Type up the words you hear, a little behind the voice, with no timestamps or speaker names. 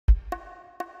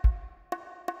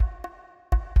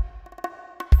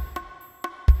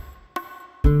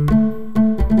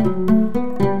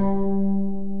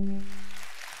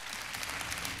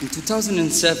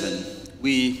2007,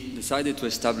 we decided to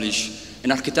establish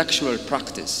an architectural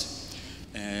practice,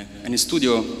 and a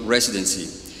studio residency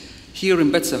here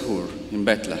in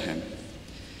Bethlehem.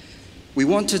 We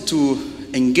wanted to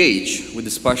engage with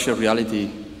the spatial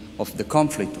reality of the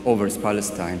conflict over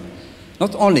Palestine,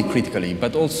 not only critically,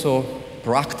 but also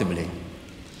proactively.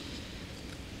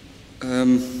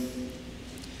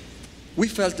 We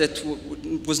felt that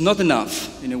it was not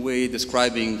enough, in a way,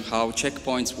 describing how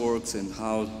checkpoints works and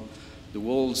how the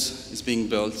walls is being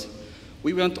built.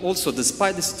 We want also,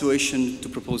 despite the situation, to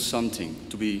propose something,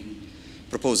 to be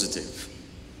propositive.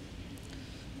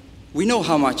 We know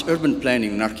how much urban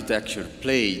planning and architecture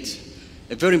played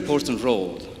a very important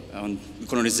role on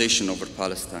colonization over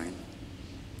Palestine.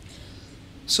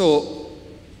 So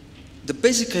the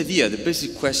basic idea, the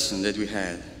basic question that we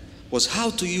had was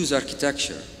how to use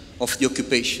architecture of the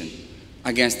occupation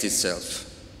against itself.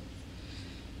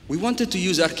 We wanted to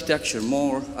use architecture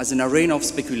more as an arena of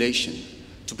speculation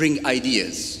to bring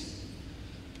ideas.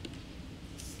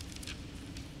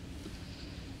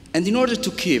 And in order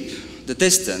to keep the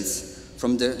distance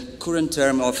from the current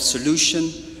term of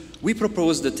solution, we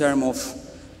proposed the term of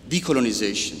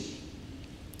decolonization.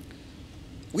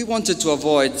 We wanted to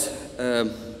avoid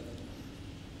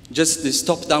just this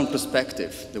top-down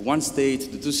perspective, the one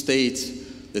state, the two states,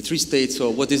 the three states, so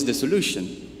what is the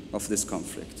solution of this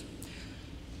conflict?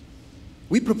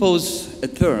 We propose a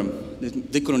term,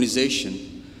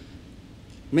 decolonization,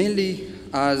 mainly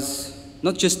as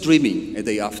not just dreaming a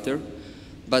day after,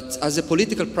 but as a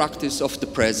political practice of the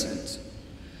present,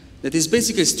 that is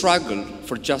basically a struggle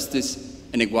for justice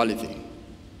and equality.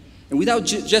 And without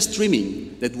just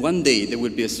dreaming that one day there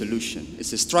will be a solution,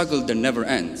 it's a struggle that never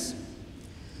ends.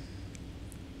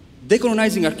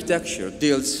 Decolonizing architecture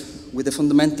deals with a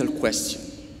fundamental question: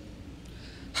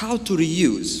 how to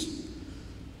reuse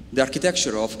the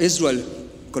architecture of Israel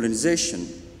colonization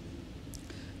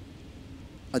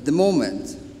at the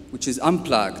moment, which is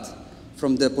unplugged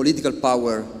from the political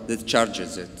power that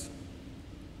charges it.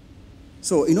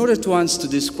 So in order to answer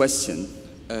this question,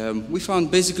 we found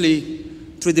basically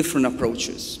three different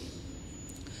approaches.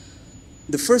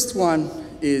 The first one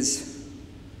is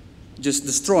just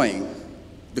destroying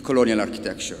the colonial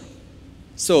architecture.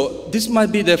 So this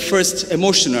might be the first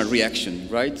emotional reaction,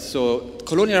 right? So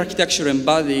colonial architecture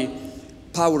embody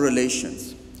power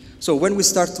relations. So when we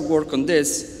start to work on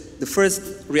this, the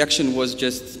first reaction was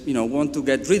just, want to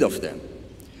get rid of them.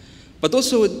 But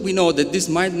also we know that this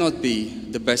might not be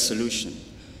the best solution.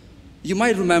 You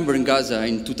might remember in Gaza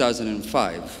in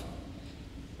 2005,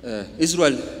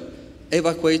 Israel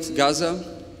evacuated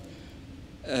Gaza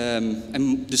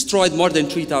and destroyed more than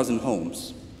 3,000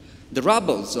 homes. The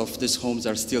rubbles of these homes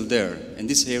are still there, and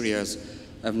these areas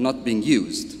have not been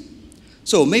used.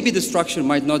 So maybe destruction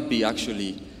might not be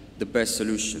actually the best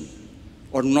solution,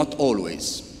 or not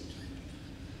always.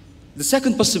 The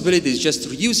second possibility is just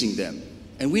reusing them.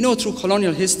 And we know through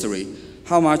colonial history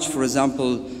how much, for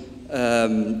example,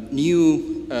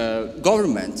 new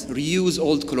government reuse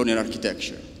old colonial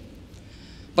architecture.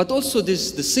 But also the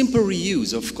simple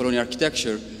reuse of colonial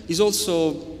architecture is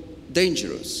also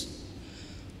dangerous.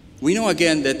 We know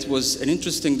again that was an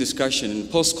interesting discussion in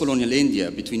post-colonial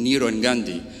India between Nehru and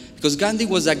Gandhi, because Gandhi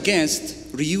was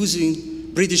against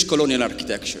reusing British colonial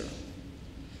architecture.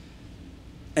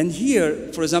 And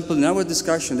here, for example, in our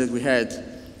discussion that we had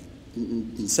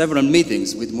in several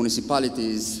meetings with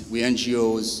municipalities, with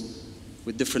NGOs,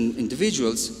 with different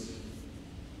individuals,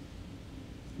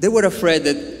 they were afraid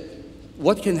that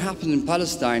what can happen in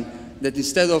Palestine, that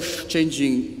instead of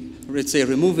changing, let's say,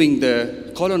 removing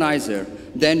the colonizer,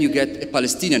 then you get a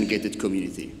Palestinian gated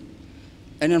community.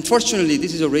 And unfortunately,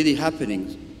 this is already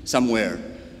happening somewhere,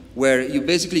 where you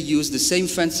basically use the same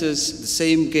fences, the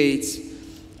same gates,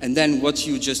 and then what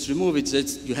you just remove is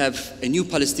that you have a new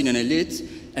Palestinian elite,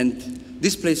 and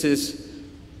these places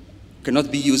cannot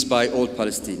be used by all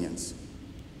Palestinians.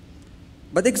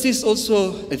 But exists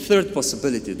also a third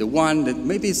possibility, the one that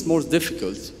maybe is more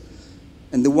difficult,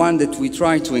 and the one that we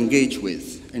try to engage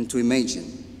with and to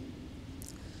imagine,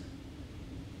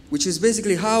 which is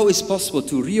basically how it's possible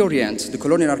to reorient the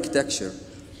colonial architecture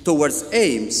towards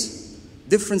aims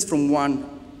different from one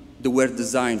they were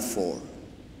designed for.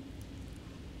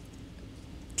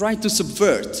 Try to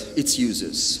subvert its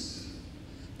uses.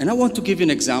 And I want to give you an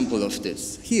example of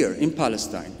this. Here in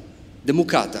Palestine, the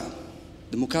Muqata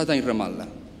in Ramallah.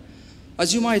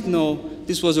 As you might know,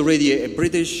 this was already a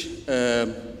British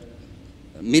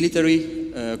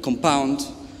military compound,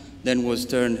 then was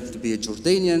turned to be a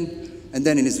Jordanian, and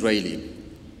then an Israeli.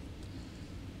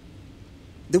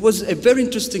 There was a very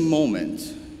interesting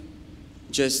moment,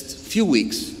 just a few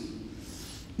weeks,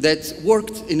 that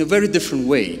worked in a very different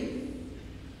way.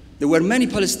 There were many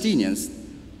Palestinians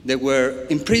that were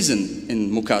imprisoned in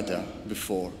Muqata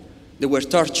before. They were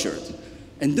tortured.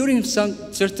 And during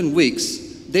some certain weeks,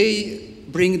 they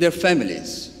bring their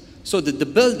families, so that the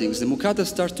buildings, the Muqata,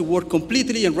 start to work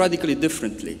completely and radically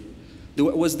differently. There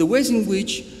was the ways in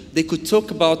which they could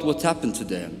talk about what happened to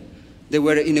them. They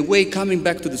were, in a way, coming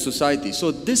back to the society.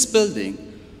 So this building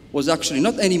was actually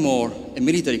not anymore a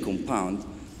military compound,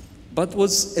 but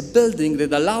was a building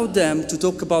that allowed them to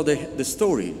talk about the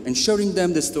story and sharing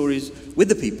them the stories with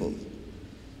the people.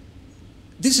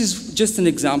 This is just an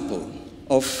example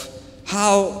of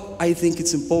how I think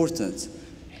it's important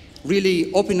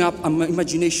really open up our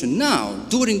imagination now,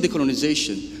 during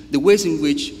decolonization, the ways in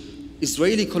which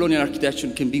Israeli colonial architecture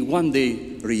can be one day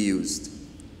reused.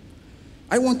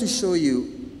 I want to show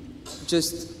you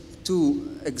just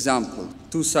two examples,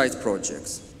 two side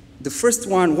projects. The first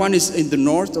one is in the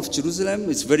north of Jerusalem.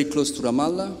 It's very close to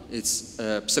Ramallah. It's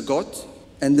Psagot.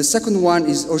 And the second one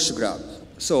is Oshgrab.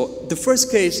 So the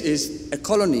first case is a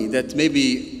colony that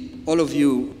maybe all of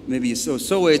you maybe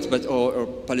saw it, but or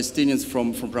Palestinians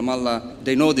from Ramallah,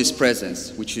 they know this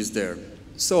presence, which is there.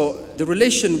 So the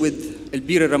relation with El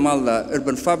Bir Ramallah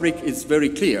urban fabric is very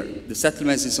clear. The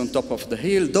settlement is on top of the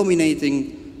hill,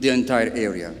 dominating the entire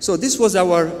area. So this was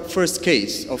our first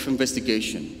case of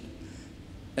investigation.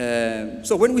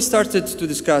 So when we started to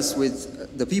discuss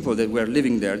with the people that were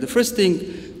living there, the first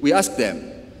thing we asked them,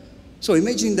 so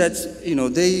imagine that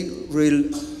they will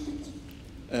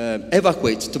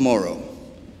evacuate tomorrow.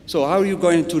 So how are you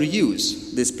going to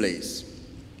reuse this place?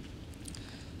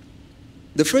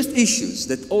 The first issues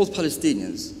that all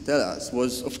Palestinians tell us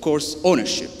was, of course,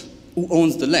 ownership. Who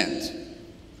owns the land?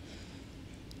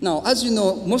 Now, as you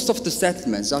know, most of the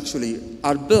settlements actually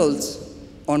are built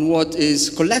on what is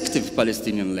collective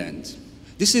Palestinian land.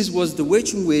 This was the way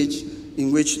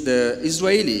in which the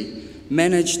Israeli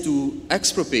managed to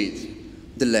expropriate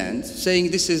the land, saying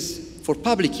this is for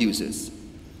public uses.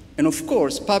 And of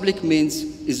course, public means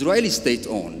Israeli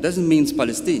state-owned, doesn't mean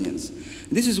Palestinians.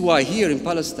 This is why here in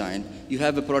Palestine, you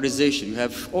have a polarization. You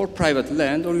have or private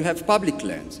land or you have public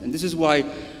land. And this is why,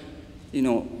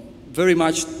 very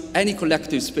much any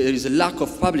collective space, there is a lack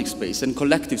of public space and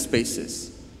collective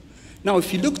spaces. Now,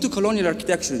 if you look to colonial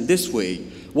architecture in this way,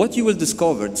 what you will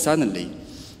discover suddenly,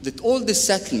 that all these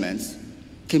settlements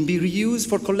can be reused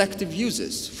for collective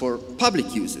uses, for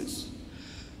public uses.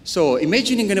 So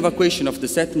imagining an evacuation of the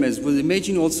settlements will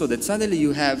imagine also that suddenly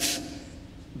you have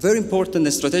very important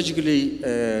and strategically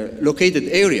located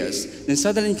areas, then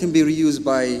suddenly can be reused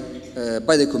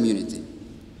by the community.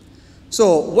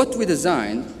 So what we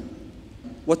designed,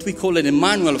 what we call a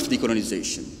manual of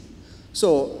decolonization.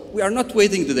 So we are not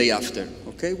waiting the day after,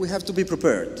 okay? We have to be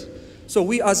prepared. So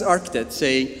we as architects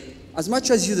say, as much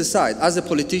as you decide, as the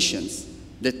politicians,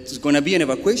 that there's going to be an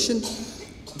evacuation,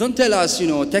 don't tell us,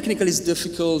 technically it's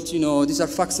difficult, these are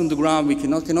facts on the ground, we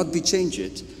cannot be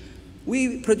changed.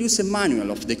 We produce a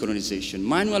manual of decolonization,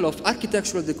 manual of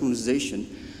architectural decolonization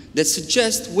that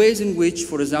suggests ways in which,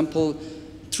 for example,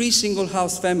 3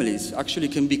 single-house families actually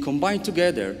can be combined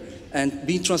together and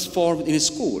be transformed in a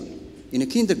school, in a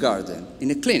kindergarten,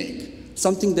 in a clinic,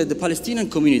 something that the Palestinian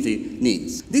community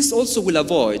needs. This also will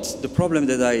avoid the problem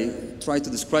that I tried to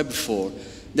describe before,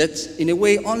 that in a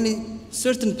way only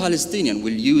certain Palestinians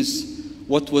will use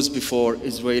what was before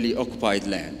Israeli occupied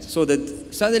land, so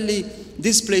that suddenly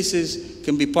these places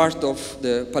can be part of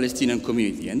the Palestinian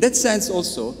community. And that sense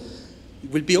also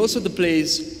will be also the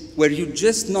place where you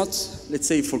just not, let's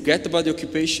say, forget about the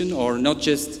occupation or not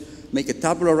just make a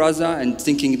tabula rasa and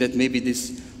thinking that maybe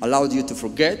this allowed you to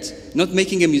forget, not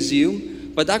making a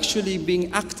museum, but actually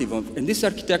being active. And this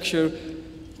architecture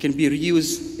can be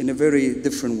reused in a very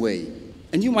different way.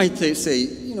 And you might say,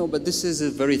 but this is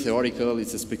very theoretical,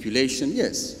 it's a speculation.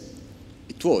 Yes,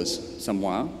 it was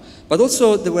somewhat. But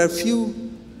also there were a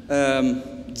few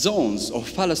zones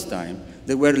of Palestine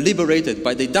that were liberated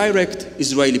by the direct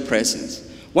Israeli presence.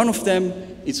 One of them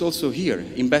is also here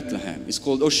in Bethlehem. It's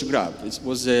called Oshgrab. It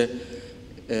was a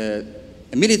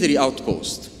military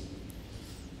outpost.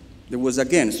 It was,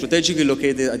 again, strategically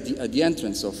located at the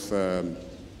entrance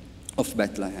of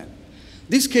Bethlehem.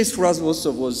 This case for us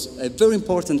also was a very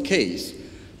important case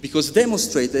because it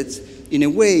demonstrated, in a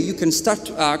way, you can start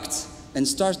to act and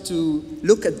start to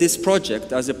look at this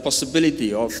project as a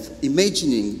possibility of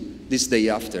imagining this day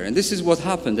after. And this is what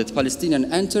happened, that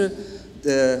Palestinians entered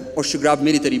the Oshgrab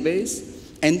military base,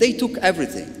 and they took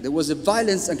everything. There was a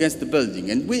violence against the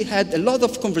building, and we had a lot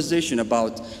of conversation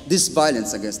about this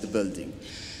violence against the building.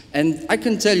 And I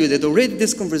can tell you that already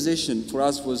this conversation for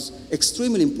us was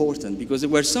extremely important, because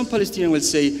where some Palestinians will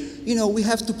say, you know, we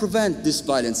have to prevent this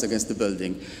violence against the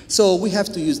building. So we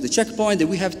have to use the checkpoint, and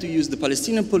we have to use the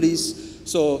Palestinian police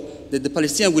so that the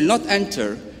Palestinians will not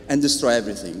enter and destroy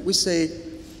everything. We say,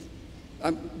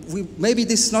 maybe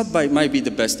this might be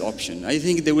the best option. I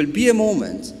think there will be a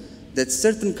moment that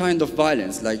certain kind of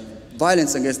violence, like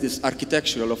violence against this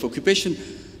architectural of occupation,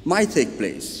 might take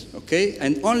place, okay?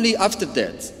 And only after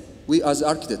that, we as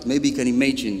architects maybe can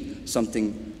imagine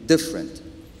something different.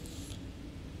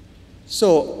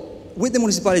 So, with the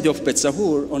municipality of Bet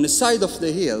Sahur, on the side of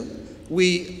the hill,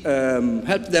 we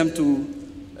helped them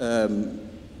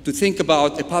to think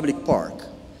about a public park.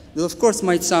 That of course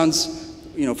might sound,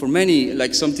 you know, for many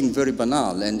like something very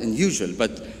banal and unusual,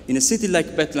 but in a city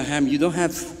like Bethlehem, you don't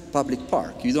have public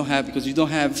park. You don't have, because you don't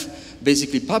have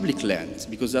basically public land,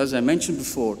 because as I mentioned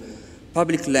before,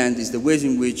 public land is the ways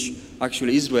in which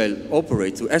actually Israel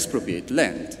operates to expropriate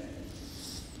land.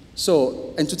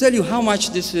 So, and to tell you how much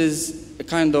this is a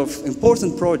kind of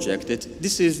important project, that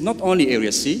this is not only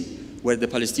Area C, where the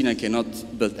Palestinians cannot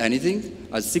build anything,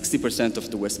 as 60%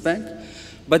 of the West Bank,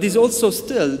 but it's also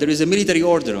still, there is a military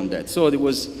order on that. So there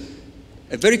was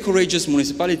a very courageous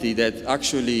municipality that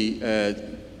actually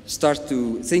started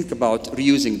to think about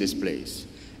reusing this place,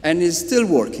 and is still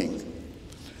working.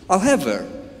 However,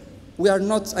 I'm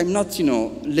not, you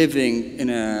know, living in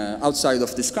outside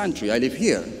of this country. I live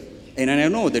here, and I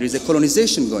know there is a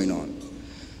colonization going on.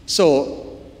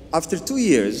 So after 2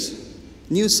 years,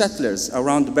 new settlers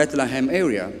around the Bethlehem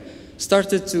area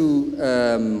started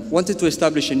to, wanted to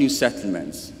establish a new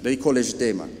settlement. They call it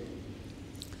Dema.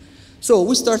 So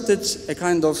we started a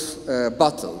kind of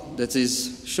battle that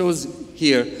shows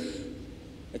here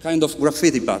a kind of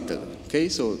graffiti battle, okay?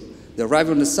 So they arrive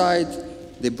on the side,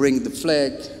 they bring the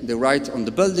flag, they write on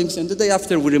the buildings, and the day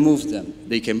after we remove them.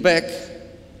 They came back,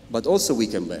 but also we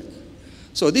came back.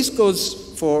 So this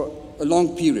goes for a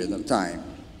long period of time.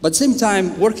 But at the same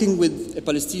time, working with a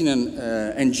Palestinian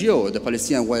NGO, the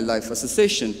Palestinian Wildlife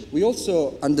Association, we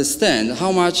also understand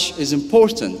how much is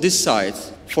important this site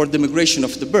for the migration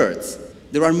of the birds.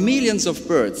 There are millions of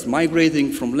birds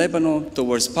migrating from Lebanon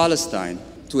towards Palestine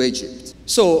to Egypt.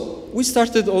 So we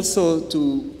started also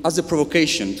to, as a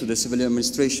provocation to the civilian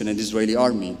administration and the Israeli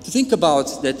army, to think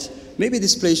about that maybe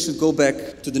this place should go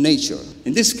back to the nature.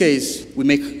 In this case, we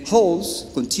make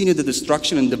holes, continue the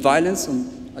destruction and the violence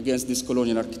against this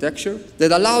colonial architecture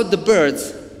that allowed the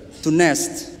birds to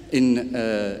nest in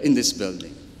this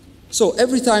building. So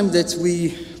every time that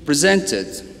we presented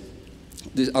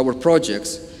our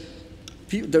projects,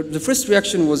 the first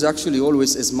reaction was actually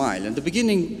always a smile. In the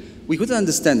beginning, we couldn't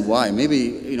understand why. Maybe,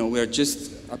 you know, we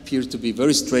just appeared to be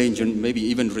very strange and maybe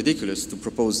even ridiculous to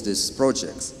propose these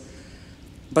projects.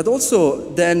 But also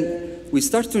then we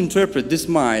start to interpret this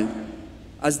smile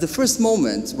as the first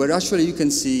moment where actually you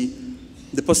can see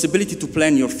the possibility to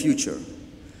plan your future,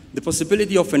 the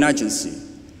possibility of an agency,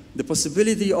 the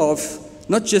possibility of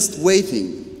not just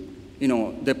waiting, you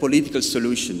know, the political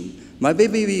solution, but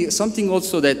maybe something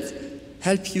also that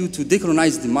help you to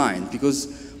decolonize the mind,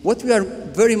 because what we are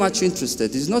very much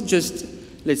interested is not just,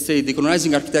 let's say,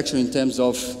 decolonizing architecture in terms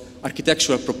of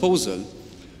architectural proposal,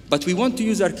 but we want to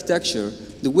use architecture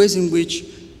the ways in which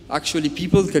actually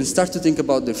people can start to think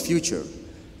about their future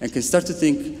and can start to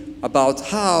think about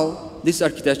how this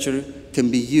architecture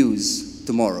can be used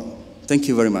tomorrow. Thank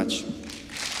you very much.